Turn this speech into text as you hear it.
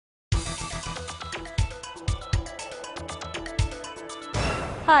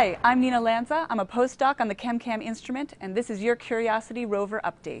Hi, I'm Nina Lanza. I'm a postdoc on the ChemCam instrument, and this is your Curiosity Rover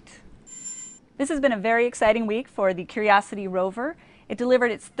update. This has been a very exciting week for the Curiosity Rover. It delivered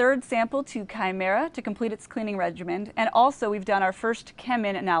its third sample to Chimera to complete its cleaning regimen, and also we've done our first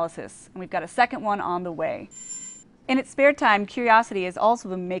CheMin analysis, and we've got a second one on the way. In its spare time, Curiosity has also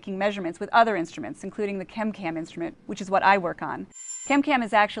been making measurements with other instruments, including the ChemCam instrument, which is what I work on. ChemCam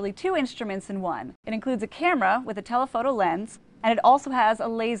is actually two instruments in one. It includes a camera with a telephoto lens, and it also has a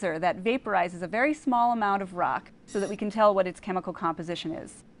laser that vaporizes a very small amount of rock so that we can tell what its chemical composition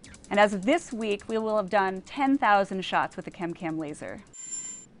is. And as of this week, we will have done 10,000 shots with the ChemCam laser.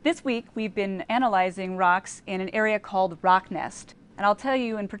 This week, we've been analyzing rocks in an area called Rocknest, and I'll tell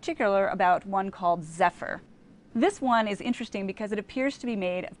you in particular about one called Zephyr. This one is interesting because it appears to be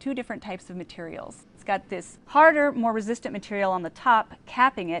made of two different types of materials. It's got this harder, more resistant material on the top,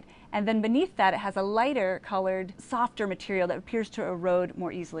 capping it, and then beneath that it has a lighter colored, softer material that appears to erode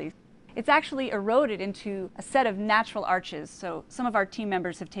more easily. It's actually eroded into a set of natural arches, so some of our team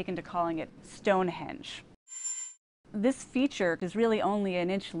members have taken to calling it Stonehenge. This feature is really only an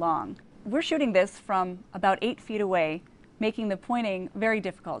inch long. We're shooting this from about 8 feet away, making the pointing very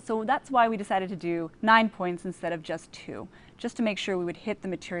difficult. So that's why we decided to do 9 points instead of just 2, just to make sure we would hit the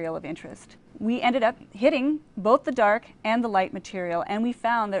material of interest. We ended up hitting both the dark and the light material, and we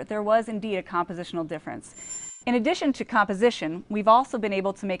found that there was indeed a compositional difference. In addition to composition, we've also been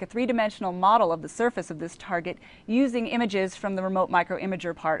able to make a three-dimensional model of the surface of this target using images from the remote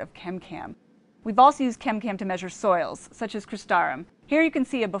microimager part of ChemCam. We've also used ChemCam to measure soils, such as cristarum. Here you can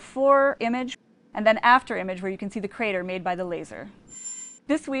see a before image and then after image where you can see the crater made by the laser.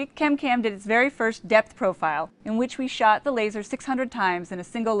 This week, ChemCam did its very first depth profile, in which we shot the laser 600 times in a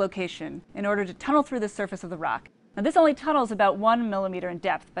single location in order to tunnel through the surface of the rock. Now, this only tunnels about 1 millimeter in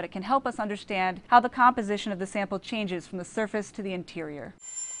depth, but it can help us understand how the composition of the sample changes from the surface to the interior.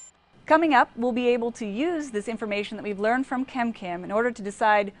 Coming up, we'll be able to use this information that we've learned from ChemCam in order to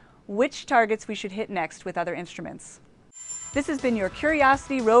decide which targets we should hit next with other instruments. This has been your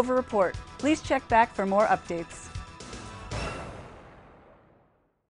Curiosity Rover Report. Please check back for more updates.